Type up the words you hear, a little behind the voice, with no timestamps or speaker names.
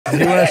Do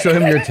you want to show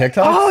him your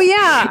TikToks? Oh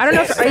yeah, I don't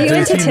know. Are you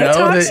into Does he know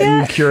TikToks that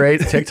yet? you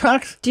curate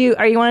TikToks?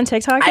 Are you on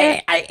TikTok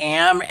yet? I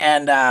am,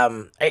 and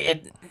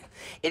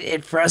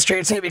it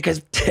frustrates me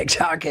because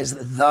TikTok is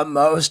the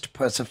most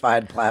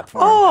pussified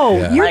platform. Oh,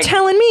 Yeah. you're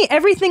telling me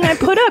everything I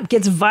put up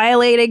gets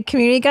violated,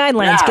 community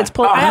guidelines gets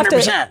pulled.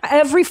 100%.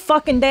 Every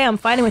fucking day I'm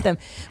fighting with them.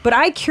 But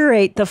I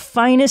curate the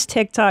finest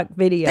TikTok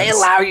videos. They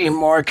allow you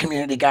more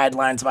community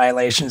guidelines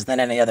violations than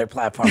any other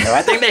platform, though.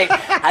 I think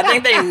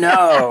they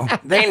know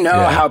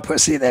how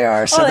pussy they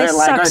are. So they they're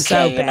like, suck okay,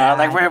 so you know,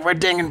 like bad. we're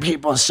dinging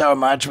people so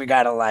much, we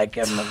gotta like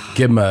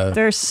Give him a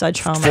They're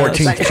such homos.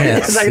 14th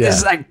chance. It's like Yeah. this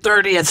is like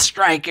 30th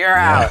strike. You're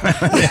out. All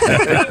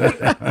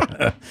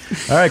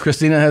right,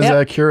 Christina has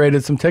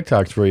curated some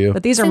TikToks for you.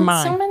 But these are Since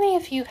mine. so many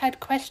of you had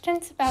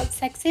questions about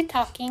sexy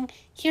talking,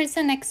 here's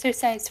an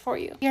exercise for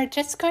you. You're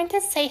just going to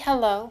say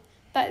hello,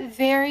 but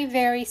very,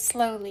 very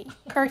slowly.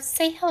 First,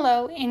 say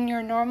hello in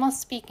your normal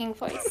speaking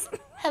voice.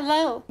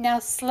 Hello. Now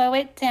slow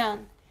it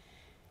down.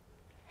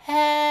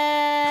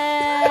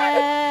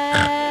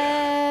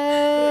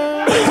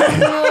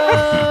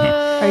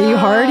 Are you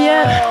hard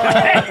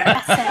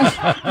yet?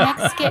 Awesome.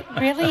 Next, get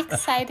really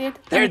excited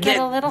and get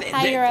a little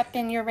higher up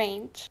in your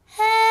range.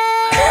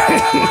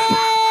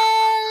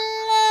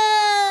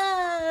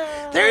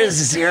 There is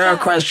zero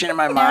question in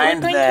my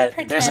mind going to that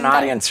pretend there's an that-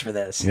 audience for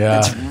this. Yeah.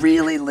 It's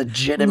really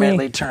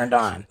legitimately turned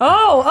on.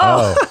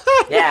 Oh.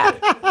 Yeah.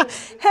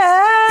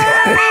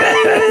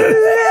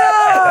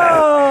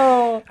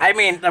 Hello. I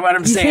mean, what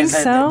I'm saying is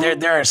think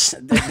that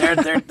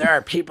so? there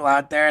are people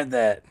out there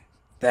that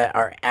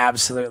are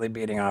absolutely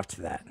beating off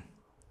to that.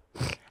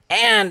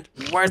 And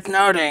worth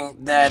noting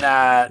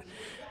that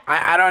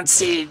I don't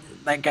see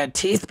like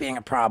teeth being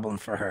a problem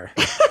for her.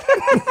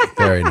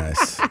 Very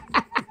nice.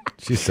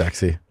 She's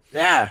sexy.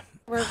 Yeah.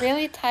 We're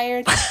really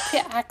tired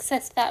to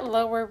access that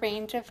lower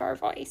range of our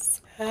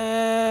voice.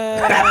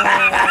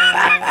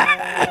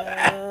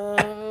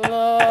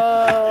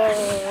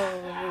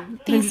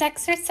 These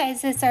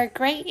exercises are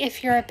great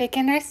if you're a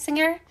beginner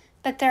singer,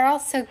 but they're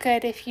also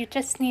good if you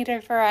just need a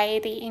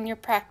variety in your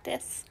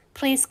practice.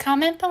 Please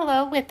comment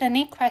below with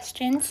any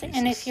questions,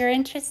 and if you're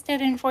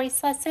interested in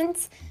voice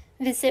lessons,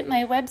 visit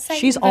my website,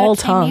 She's all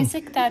tongue.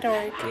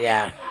 music.org.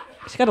 Yeah.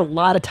 She's got a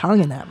lot of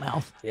tongue in that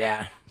mouth.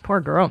 Yeah. Poor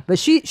girl. But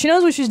she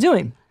knows what she's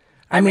doing.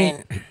 I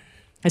mean,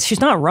 And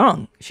she's not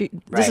wrong. This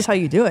Right. is how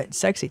you do it.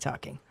 Sexy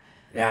talking.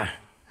 yeah.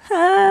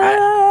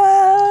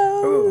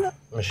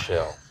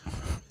 Michelle,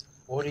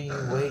 what are you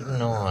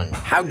waiting on?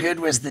 How good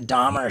was the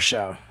Dahmer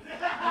show?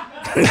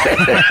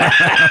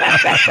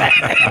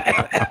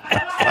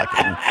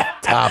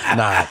 Top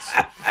notch.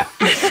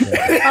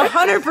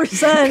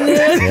 100%, dude.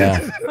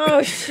 Yeah.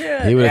 Oh,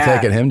 shit. He would have Yeah.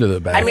 taken him to the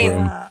back I mean,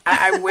 room.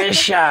 I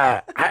wish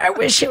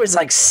it was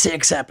like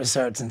 6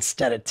 episodes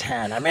instead of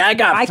 10. I mean, I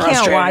got I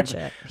frustrated. can't watch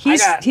it.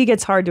 He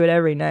gets hard to it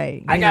every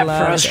night. I He got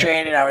loves it.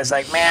 frustrated. I was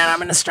like, man, I'm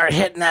going to start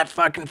hitting that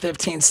fucking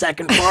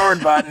 15-second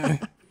forward button.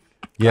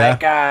 Yeah.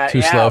 like, Too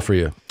yeah. slow for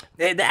you.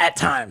 At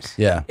times.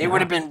 Yeah.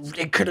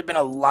 It could have been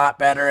a lot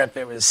better if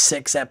it was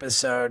 6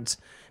 episodes,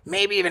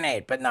 maybe even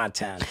 8, but not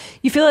 10.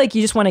 You feel like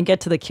you just want to get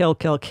to the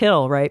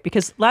kill, right?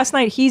 Because last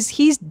night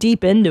he's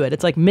deep into it.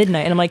 It's like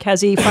midnight, and I'm like, has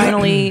he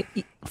finally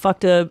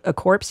fucked a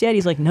corpse yet?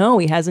 He's like, no,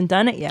 he hasn't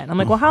done it yet. And I'm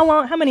like, well,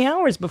 how many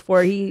hours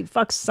before he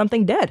fucks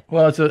something dead?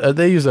 Well, it's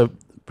they use a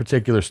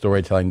particular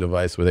storytelling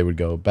device where they would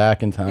go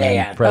back in time,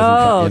 Yeah. present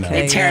Oh, time,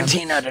 They okay.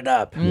 Tarantino'd it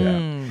up.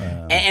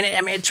 Yeah. And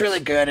I mean, it's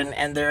really good,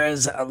 and there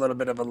is a little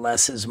bit of a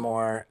less is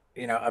more,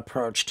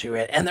 approach to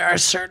it. And there are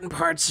certain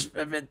parts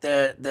of it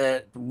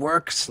that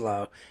work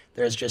slow.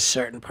 There's just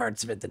certain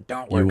parts of it that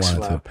don't You work want it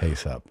slow. to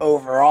pace up.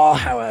 Overall,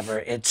 however,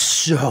 it's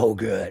so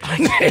good.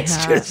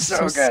 It's just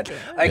so so good.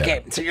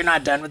 Okay, so you're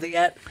not done with it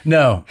yet?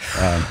 No.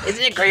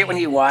 Isn't it great when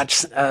you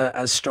watch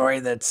a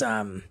story that's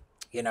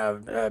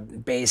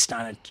based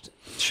on a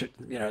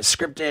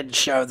scripted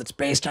show that's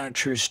based on a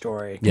true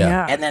story?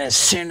 Yeah. And then as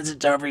soon as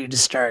it's over, you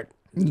just start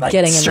like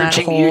Getting in that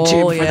searching hole,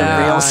 YouTube for the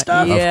yeah, real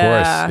stuff. yeah.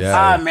 Of course.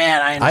 Yeah. Oh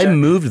man, I enjoy-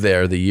 moved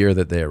there the year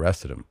that they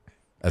arrested him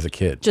as a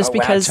kid. Just Oh, wow,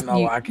 because to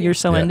Milwaukee. you're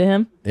so Yeah. into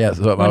him? Yeah,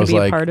 so I Wanna was be a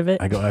like, part of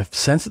it? I go, I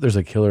sense that there's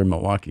a killer in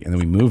Milwaukee, and then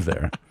we moved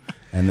there,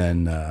 and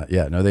then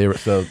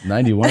so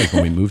 91 is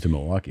when we moved to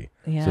Milwaukee.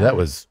 Yeah. So that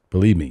was,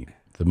 believe me,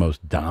 the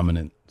most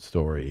dominant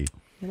story.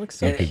 You look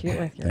so cute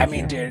with your I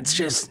mean, dude, it's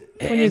just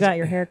when you got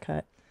your hair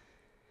cut.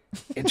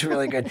 it's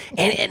really good.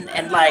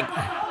 And like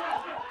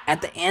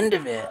at the end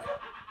of it,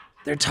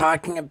 they're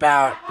talking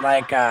about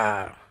like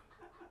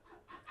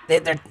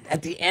they're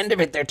at the end of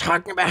it, they're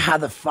talking about how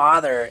the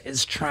father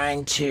is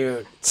trying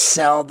to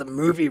sell the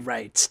movie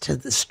rights to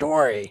the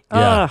story.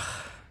 Yeah. Ugh.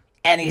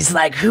 And he's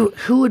like, who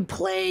would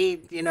play,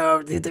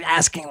 they're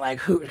asking like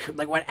who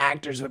like what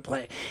actors would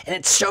play. And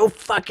it's so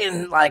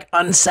fucking like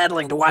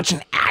unsettling to watch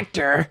an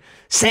actor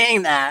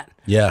saying that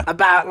Yeah.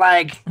 about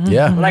like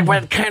Yeah. like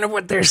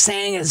what they're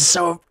saying is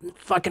so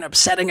fucking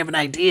upsetting of an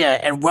idea,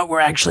 and what we're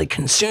actually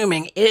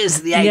consuming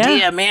is the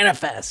idea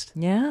manifest.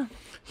 Yeah.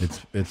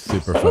 It's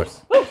super fun.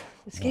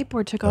 The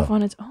skateboard took off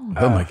on its own.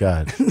 Oh my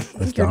God.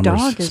 That's Your Dahmer's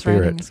dog is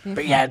riding a spirit. skateboard.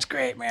 But yeah, it's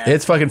great, man.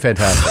 It's fucking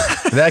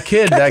fantastic. That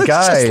kid, that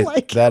guy,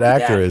 that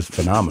actor Yeah. is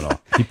phenomenal.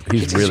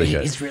 He's really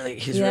good. He's really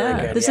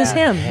Yeah, good. this is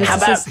him. This How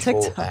is about his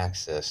Full TikTok.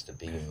 access to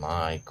be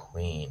my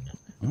queen,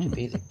 to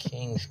be the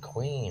king's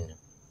queen.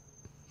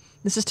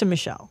 This is to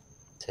Michelle.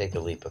 Take a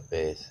leap of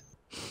faith.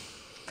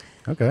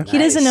 Okay. He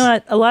doesn't know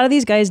a lot of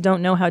these guys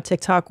don't know how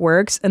TikTok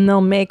works, and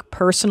they'll make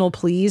personal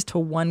pleas to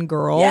one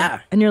girl. Yeah.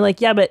 And you're like,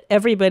 yeah, but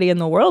everybody in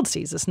the world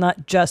sees this,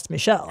 not just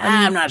Michelle.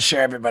 I'm not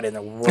sure everybody in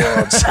the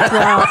world.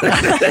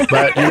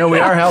 But we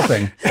are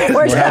helping.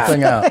 We're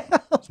helping out.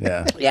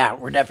 Yeah. Yeah,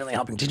 we're definitely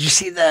helping. Did you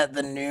see the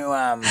new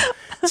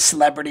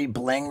celebrity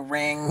bling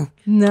ring?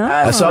 No.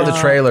 I saw the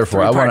trailer for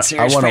it. I Three-part want to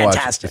series, watch it.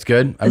 fantastic. It's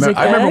good. Is it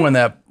I remember good? when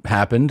that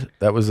happened.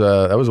 That was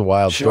a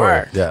wild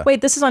Sure. story. Yeah.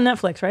 Wait, this is on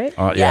Netflix, right?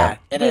 Yeah,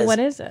 it Wait, is. what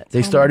is it?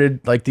 They started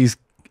like these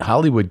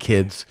Hollywood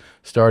kids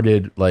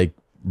started like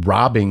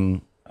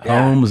robbing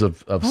homes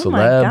of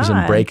celebs and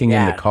God. breaking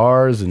Yeah. into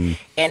cars and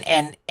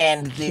And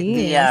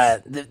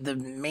the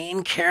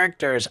main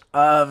characters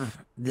of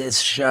this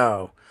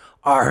show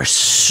are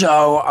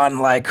so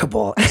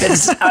unlikable.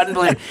 It's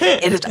unbelievable.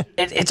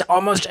 It's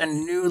almost a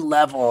new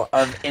level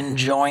of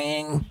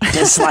enjoying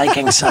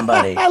disliking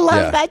somebody. I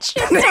love that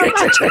shit so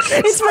much.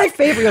 It's my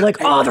favorite. You're like,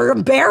 oh, they're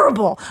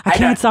unbearable. I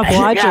can't stop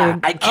watching. Yeah,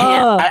 I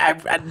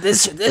can't. Oh.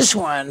 This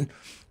one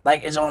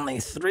like is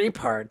only 3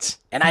 parts,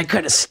 and I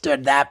could have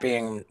stood that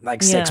being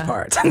like 6 Yeah.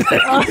 parts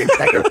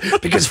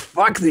because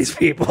fuck these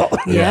people.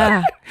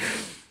 Yeah.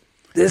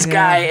 This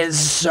guy is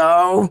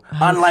so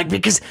unlike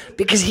because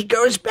he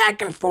goes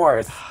back and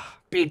forth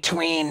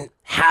between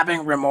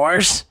having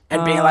remorse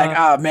and being like,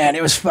 oh man,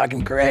 it was fucking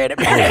great.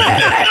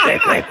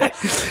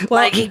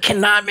 Like he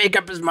cannot make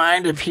up his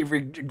mind if he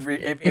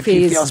if he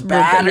he's feels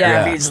bad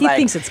yeah. or if he's He like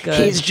thinks it's good.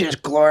 he's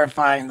just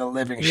glorifying the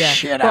living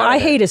shit out of I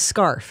it. hate his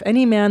scarf.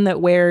 Any man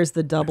that wears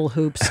the double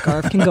hoop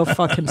scarf can go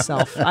fuck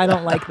himself. I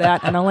don't like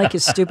that. I don't like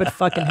his stupid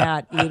fucking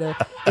hat either.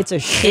 It's a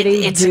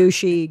shitty,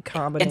 douchey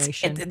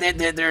combination.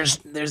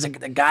 There's a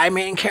guy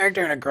main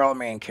character and a girl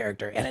main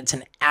character, and it's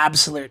an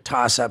absolute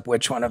toss up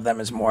which one of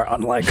them is more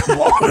unlikable.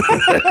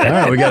 all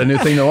right, we got a new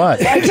thing to watch.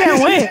 I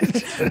can't wait.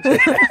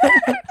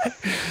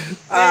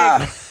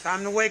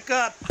 Time to wake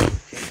up.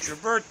 It's your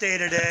birthday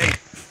today.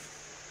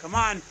 Come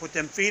on, put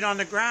them feet on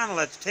the ground and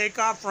let's take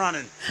off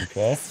running.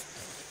 Okay.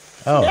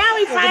 Oh,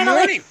 Good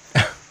morning.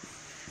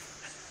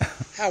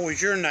 How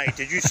was your night?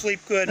 Did you sleep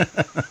good?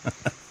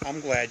 I'm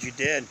glad you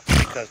did,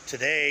 because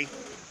today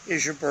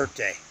is your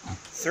birthday.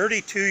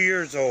 32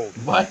 years old.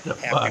 What the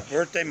Happy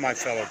birthday, my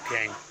fellow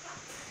king.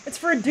 It's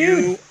for a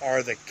dude. You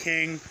are the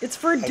king It's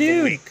for a of the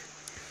dude. week.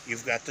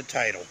 You've got the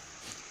title.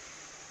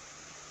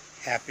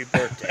 Happy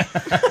birthday.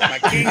 My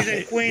kings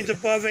and queens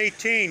above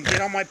 18,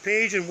 get on my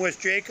page and wish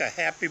Jake a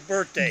happy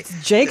birthday.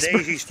 Jake's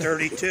Today he's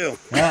 32.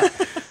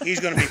 He's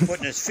going to be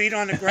putting his feet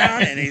on the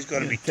ground and he's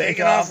going to be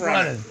taking off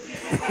running.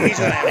 He's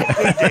going to have a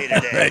good day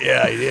today.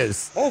 yeah, he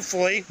is.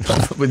 Hopefully,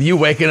 With you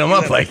waking him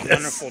up have like a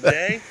this. wonderful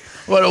day.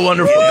 What a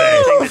wonderful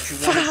day. Everything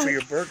that you wanted for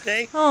your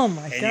birthday. Oh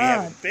my And you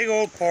have God. a big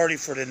old party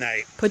for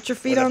tonight. Put your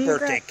feet with on a the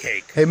birthday ground.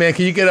 cake. Hey man,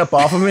 can you get up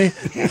off of me?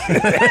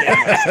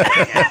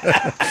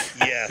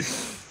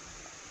 Yes.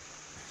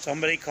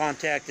 Somebody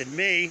contacted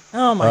me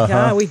Oh my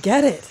God, we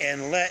get it.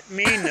 and let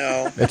me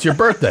know It's your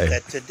birthday.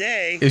 that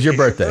today Is your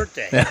birthday.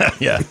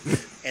 yeah.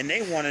 And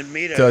they wanted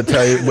me to So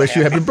tell you, wish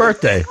you happy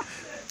birthday.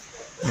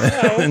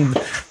 know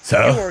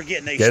So you are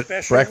getting a get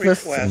special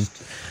breakfast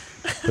request.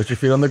 put your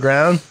feet on the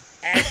ground.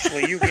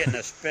 Actually, you're getting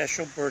a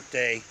special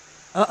birthday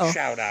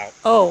shout out.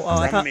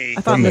 I From thought, me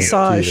I thought to you.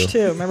 massage To you.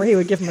 too. Remember he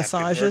would give Happy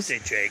massages. birthday,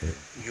 Jake.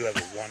 You have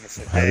a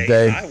wonderful Have a day.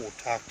 day. And I will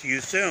talk to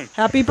you soon.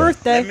 Happy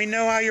birthday. Let me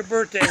know how your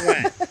birthday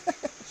went.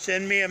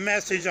 Send me a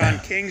message on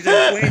Kings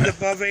and Queens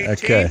above 18.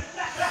 Okay.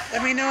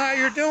 Let me know how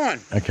you're doing,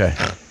 Okay.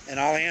 and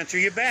I'll answer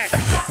you back.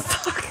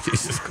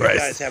 Jesus You guys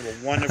Christ. have a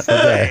wonderful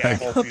day. I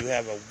hope you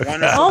have a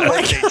wonderful Oh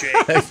my birthday,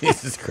 Jake.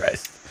 Jesus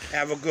Christ.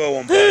 Have a good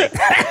one, buddy.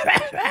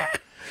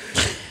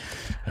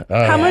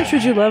 How much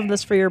would you love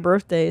this for your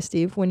birthday,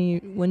 Steve?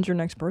 When's your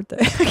next birthday?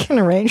 I can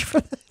arrange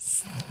for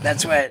this.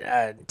 That's what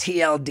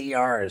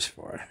TLDR is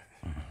for.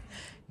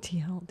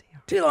 TLDR.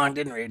 Too long,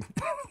 didn't read.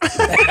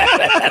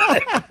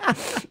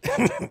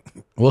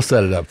 We'll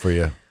set it up for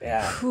you.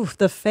 Yeah. Oof,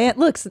 the fan.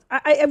 Looks,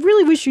 I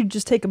really wish you'd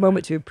just take a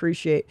moment to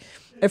appreciate.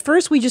 At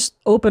first, we just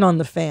open on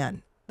the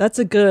fan. That's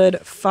a good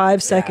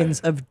 5 seconds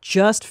of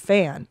just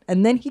fan.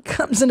 And then he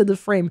comes into the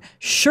frame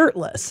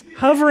shirtless,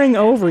 hovering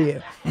over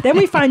you. Then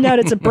we find out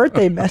it's a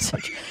birthday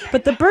message.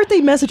 But the birthday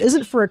message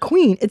isn't for a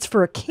queen, it's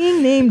for a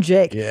king named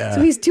Jake. Yeah.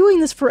 So he's doing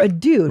this for a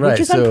dude, Right,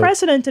 which is so-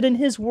 unprecedented in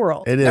his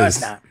world. It is. No,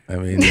 it's not. I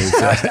mean, it's,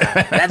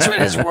 That's what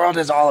his world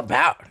is all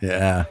about.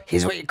 yeah.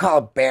 He's what you call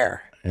a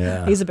bear.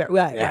 Yeah. He's a bear.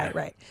 Right, Yeah.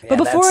 right. Yeah, But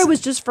before that's- it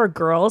was just for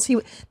girls.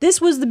 This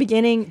was the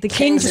beginning. The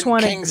kings just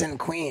wanted. Kings and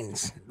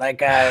queens.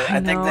 Like I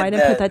think No, that I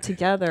didn't put that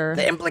together.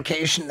 the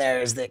implication there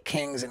is that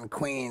kings and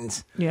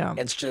queens. Yeah.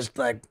 It's just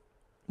like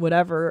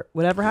whatever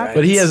happens.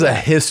 But he has a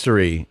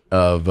history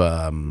of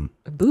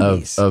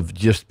Boobies. of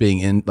just being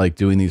in like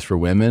doing these for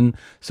women.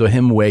 So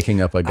him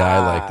waking up a guy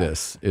like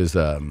this is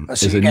a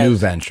new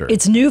venture.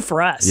 It's new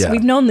for us. Yeah.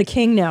 We've known the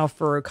king now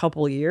for a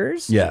couple of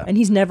years. Yeah. And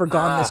he's never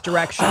gone this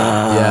direction.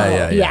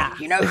 yeah.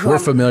 You know who We're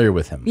I'm, familiar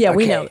with him. Yeah,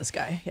 we Okay. know this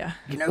guy. Yeah.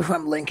 You know who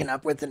I'm linking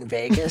up with in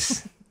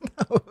Vegas?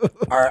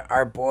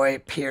 Our boy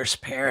Pierce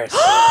Paris.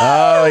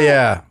 Oh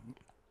yeah.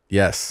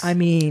 Yes. I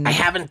mean, I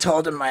haven't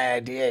told him my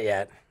idea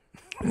yet.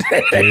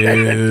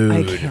 Dude.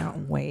 I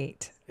can't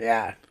wait.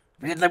 Yeah.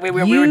 We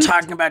were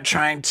talking about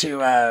trying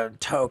to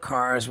tow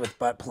cars with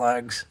butt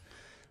plugs.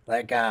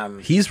 Like,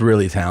 He's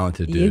really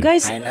talented, dude. You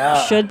guys I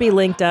know. should be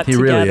linked up He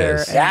really together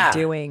is. and Yeah,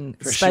 doing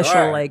for special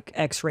sure. like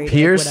X-rated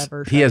Pierce,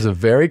 whatever. he has a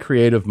very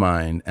creative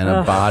mind and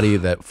a body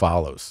that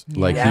follows.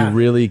 Like Yeah. he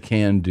really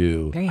can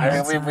do. Very I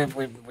handsome.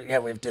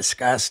 mean, we've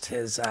discussed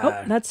his.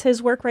 Oh, that's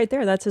his work right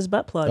there. That's his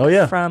butt plug. Oh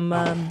yeah. From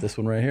this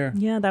one right here.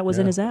 yeah, that was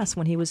in his ass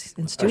when he was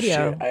in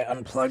studio. I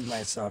unplugged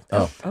myself.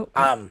 Oh.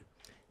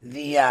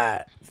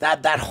 The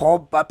that whole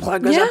butt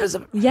plug goes yeah, up as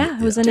a. yeah,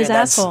 it was in Dude, his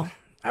that's- asshole.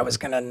 I was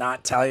gonna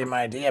not tell you my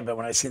idea, but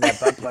when I see that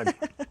butt plug,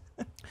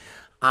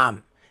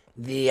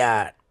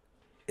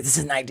 this is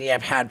an idea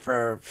I've had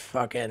for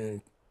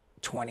fucking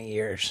 20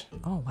 years.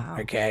 Oh wow.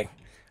 Okay,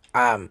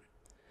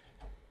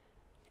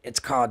 it's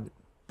called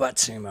butt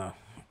sumo.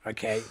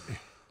 Okay,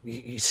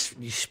 you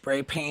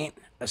spray paint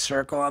a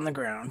circle on the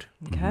ground.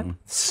 Okay.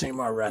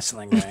 Sumo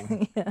wrestling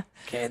ring.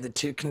 Okay, the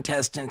two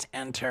contestants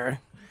enter.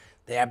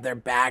 They have their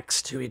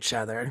backs to each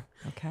other.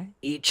 Okay.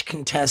 Each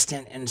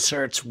contestant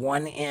inserts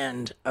one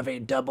end of a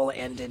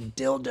double-ended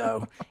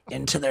dildo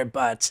into their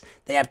butts.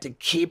 They have to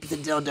keep the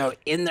dildo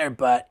in their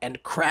butt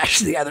and crash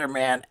the other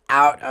man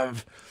out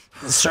of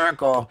the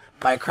circle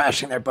by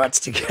crashing their butts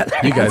together.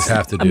 You guys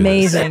have to do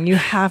Amazing. You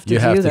have to You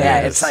do have to do that.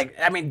 Yeah, Yes. it's like,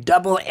 I mean,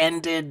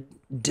 double-ended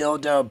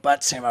dildo butt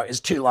sumo is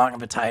too long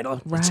of a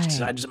title.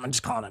 Right. I'm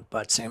just calling it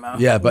butt sumo.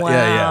 this. Yeah, but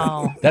yeah.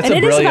 Wow. That's and a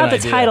it is brilliant about the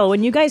idea. title.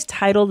 When you guys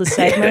title the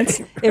segments,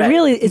 it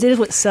really it is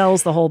what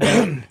sells the whole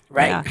thing.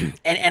 Right. Yeah.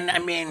 And I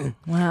mean,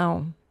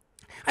 Wow.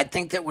 I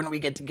think that when we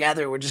get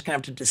together, we're just gonna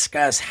have to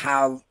discuss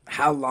how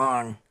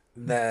long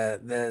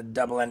the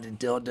double-ended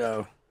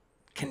dildo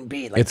can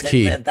be. Like It's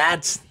key.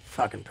 That's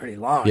fucking pretty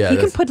long. Yeah, He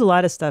can that's- put a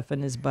lot of stuff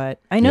in his butt.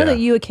 I know Yeah. that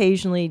you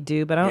occasionally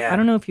do, but Yeah. I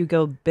don't know if you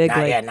go big Not,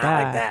 like yeah, that.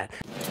 not like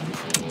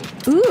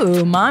that.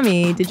 Ooh,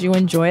 mommy, did you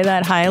enjoy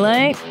that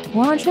highlight?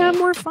 Why don't you have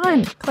more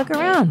fun? Click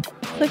around.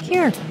 Click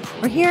here,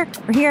 or here,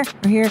 or here,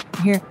 or here,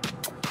 or here.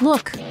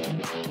 Look.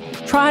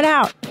 Try it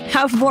out.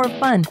 Have more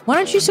fun. Why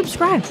don't you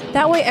subscribe?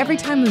 That way, every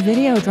time a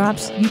video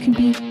drops, you can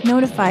be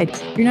notified.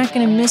 You're not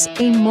going to miss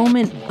a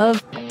moment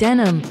of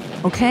denim,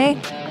 okay?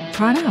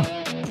 Try it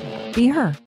out. Be her.